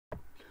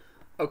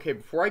Okay,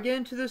 before I get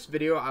into this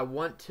video, I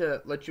want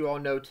to let you all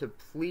know to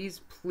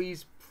please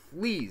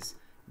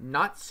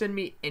not send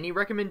me any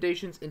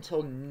recommendations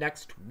until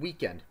next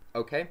weekend,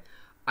 okay?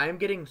 I am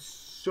getting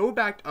so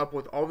backed up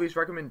with all these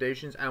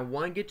recommendations, and I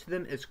want to get to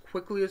them as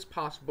quickly as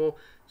possible,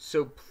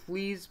 so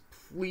please,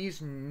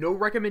 no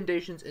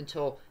recommendations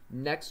until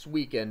next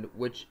weekend,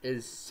 which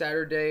is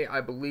Saturday, I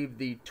believe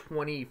the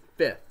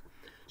 25th.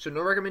 So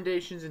no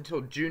recommendations until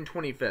June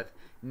 25th.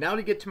 Now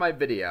to get to my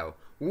video.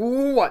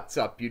 What's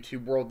up,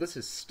 YouTube world? This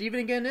is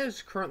Steven again. It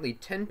is currently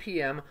 10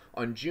 p.m.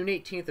 on June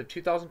 18th of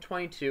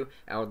 2022,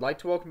 and I would like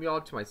to welcome you all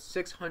to my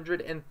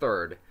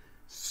 603rd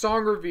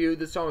song review.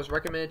 This song was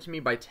recommended to me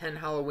by 10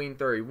 Halloween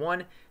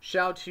 31.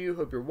 Shout out to you,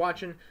 hope you're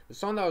watching. The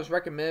song that was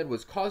recommended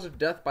was Cause of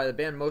Death by the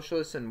band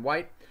Motionless and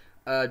White.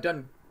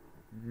 Done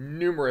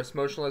numerous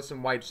Motionless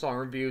and White song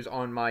reviews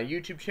on my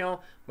YouTube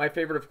channel. My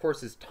favorite, of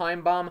course, is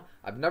Timebomb.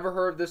 I've never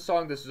heard of this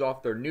song. This is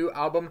off their new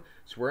album,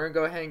 so we're going to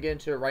go ahead and get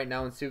into it right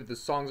now and see what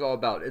this song's all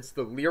about. It's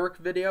the lyric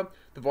video.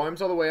 The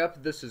volume's all the way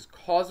up. This is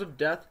Cause of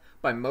Death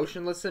by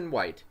Motionless and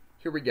White.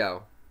 Here we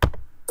go.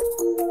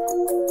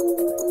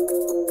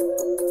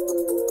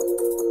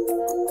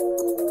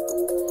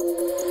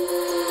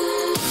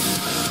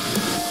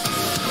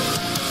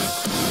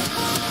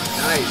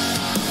 Nice.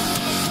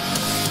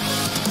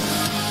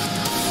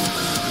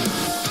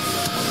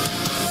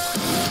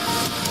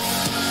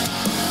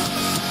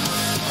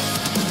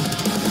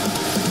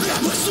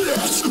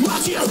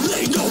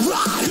 Materially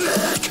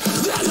neurotic,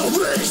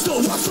 enemies, no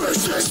one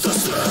faces the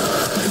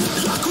same.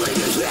 The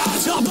greedy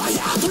hands of my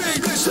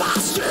happiness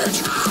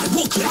hostage. I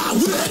will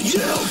carry you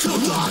to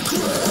the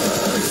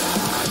grave.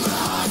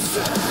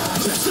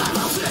 This time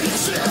I'm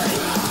finishing.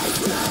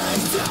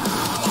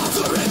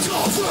 Over and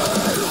over.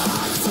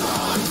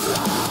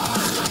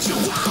 I cut you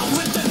out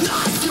with the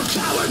knife. You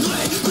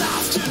cowardly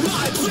left in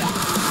my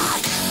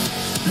back.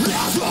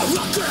 Never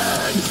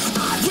again.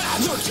 I'd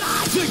rather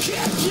die than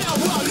keep you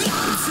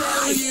alive.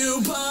 Tell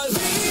you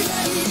believe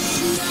in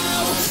me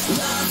now.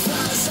 Laugh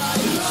as I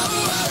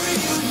lower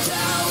you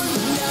down.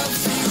 Now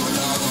feel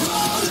no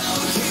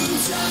looking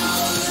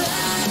down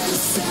and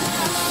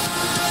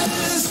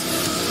says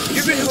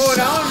You've been holding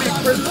on to me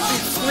for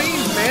these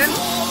cleans, man.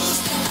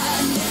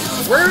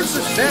 Where's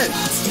the vent? I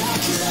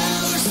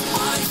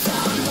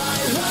found my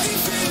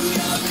life in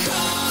your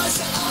cause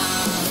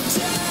of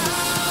death.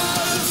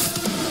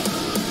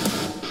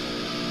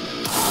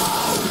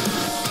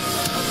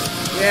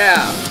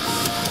 Yeah.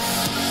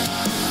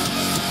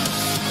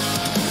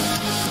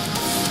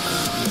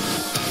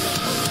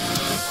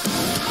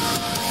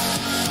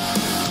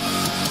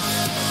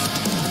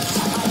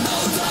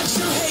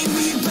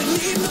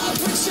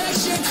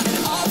 Protection, an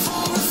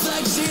awful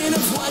reflection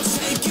of what's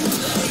taking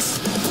place.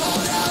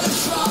 Born out of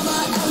trauma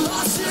and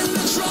lost in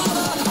the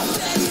drama. I've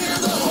been here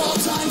the whole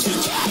time to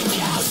get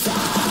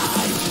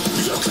outside.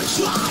 You can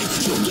try,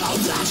 you know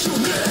that you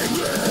need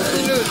me.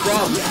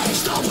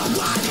 There's no one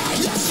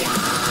wanting to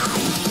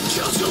die.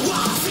 Kills you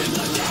off in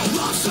the name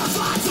of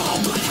survival,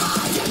 but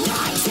I am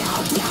not too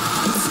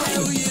blind.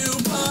 Tell you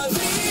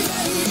believe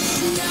in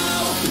me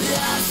now.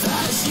 Laugh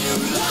as you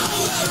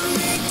lower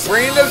me down.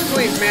 Bring in those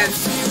cleans, man.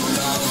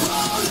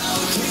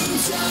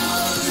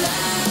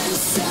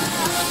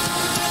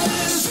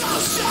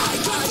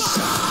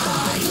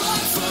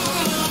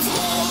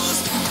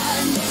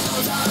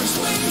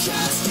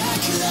 Just get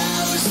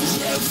close.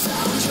 You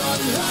found your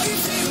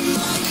life in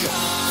my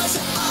cause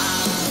of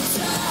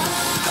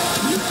death.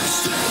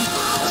 Listen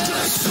of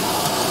the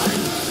sun.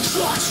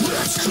 Trust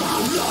which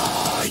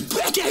collide.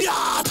 Pick it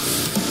up.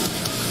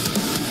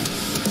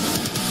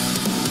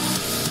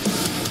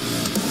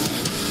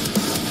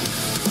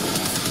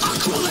 A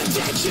cruel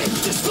invention.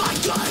 Despite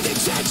good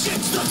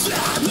intentions, the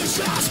damage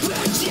has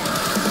been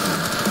done.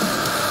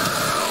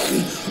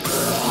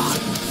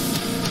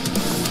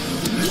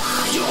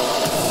 Liar.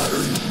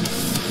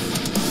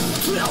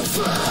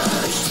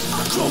 First, a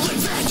cruel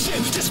invention,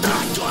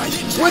 despite good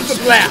intentions. With the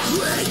blast.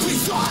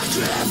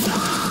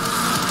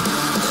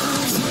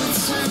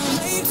 It's too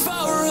late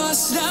for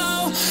us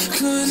now.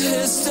 Could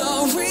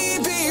history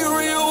be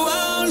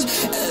rewound?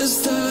 Is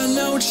there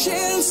no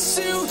chance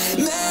to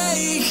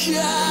make a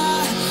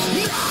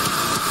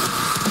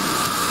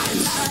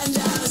and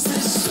as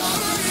this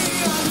story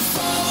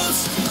unfolds,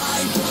 my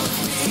book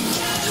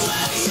began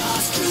where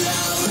yours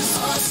closed.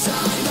 A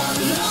sign of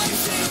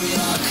life in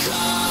your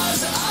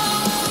cause of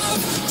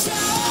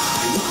death.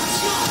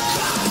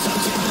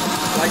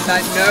 Like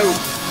that note.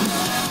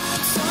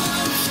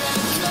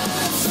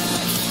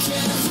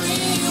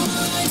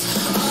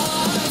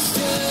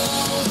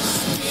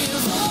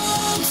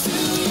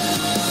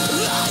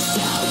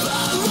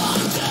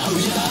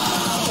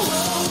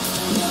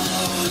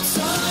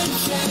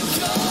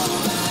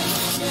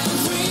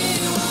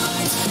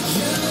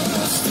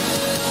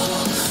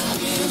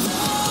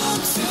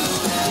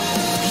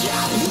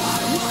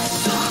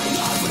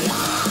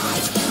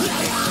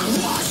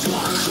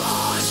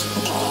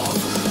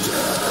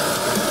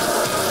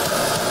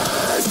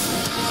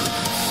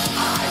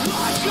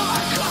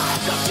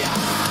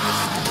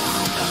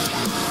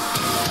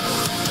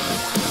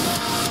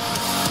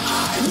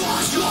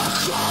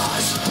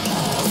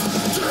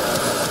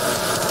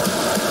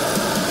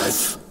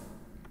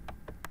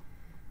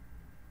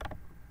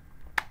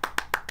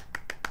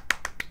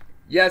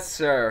 Yes,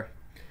 sir.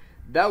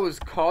 That was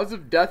Cause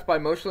of Death by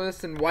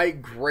Motionless in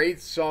White.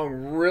 Great song.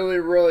 Really,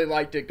 really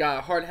liked it. Got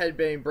a hard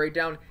headbang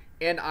breakdown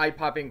and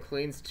eye-popping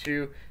cleans,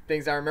 two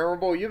things that are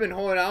memorable. You've been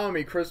holding out on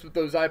me, Chris, with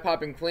those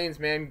eye-popping cleans,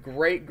 man.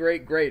 Great,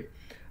 great, great.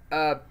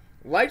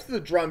 Liked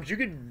the drums. You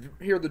could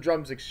hear the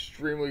drums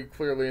extremely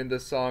clearly in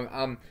this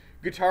song.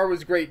 Guitar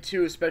was great,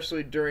 too,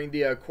 especially during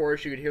the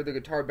chorus. You could hear the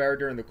guitar better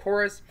during the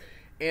chorus.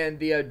 And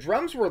the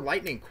drums were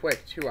lightning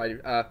quick, too,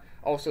 I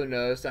also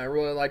noticed. I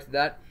really liked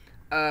that.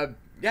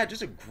 Yeah,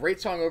 just a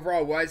great song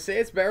overall. Would I say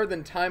it's better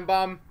than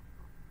Timebomb?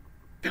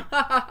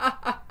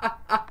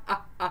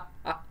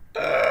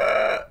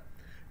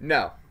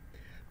 No.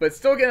 But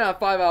still getting a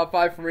 5 out of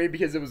 5 for me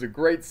because it was a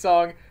great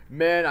song.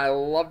 Man, I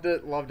loved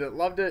it, loved it,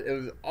 loved it. It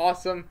was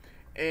awesome.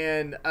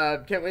 And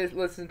can't wait to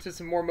listen to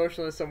some more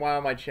Motionless and Why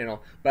on my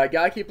channel. But I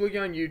gotta keep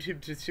looking on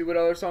YouTube to see what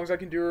other songs I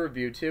can do a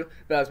review to.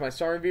 But that's my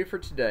song review for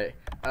today.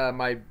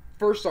 My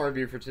first song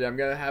review for today. I'm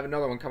going to have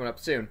another one coming up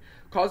soon.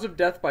 Cause of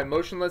Death by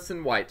Motionless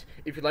in White.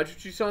 If you liked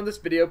what you saw in this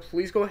video,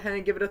 please go ahead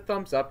and give it a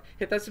thumbs up,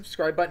 hit that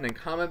subscribe button, and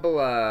comment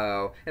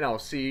below. And I'll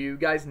see you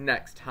guys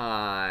next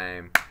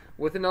time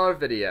with another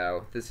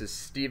video. This is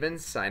Steven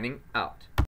signing out.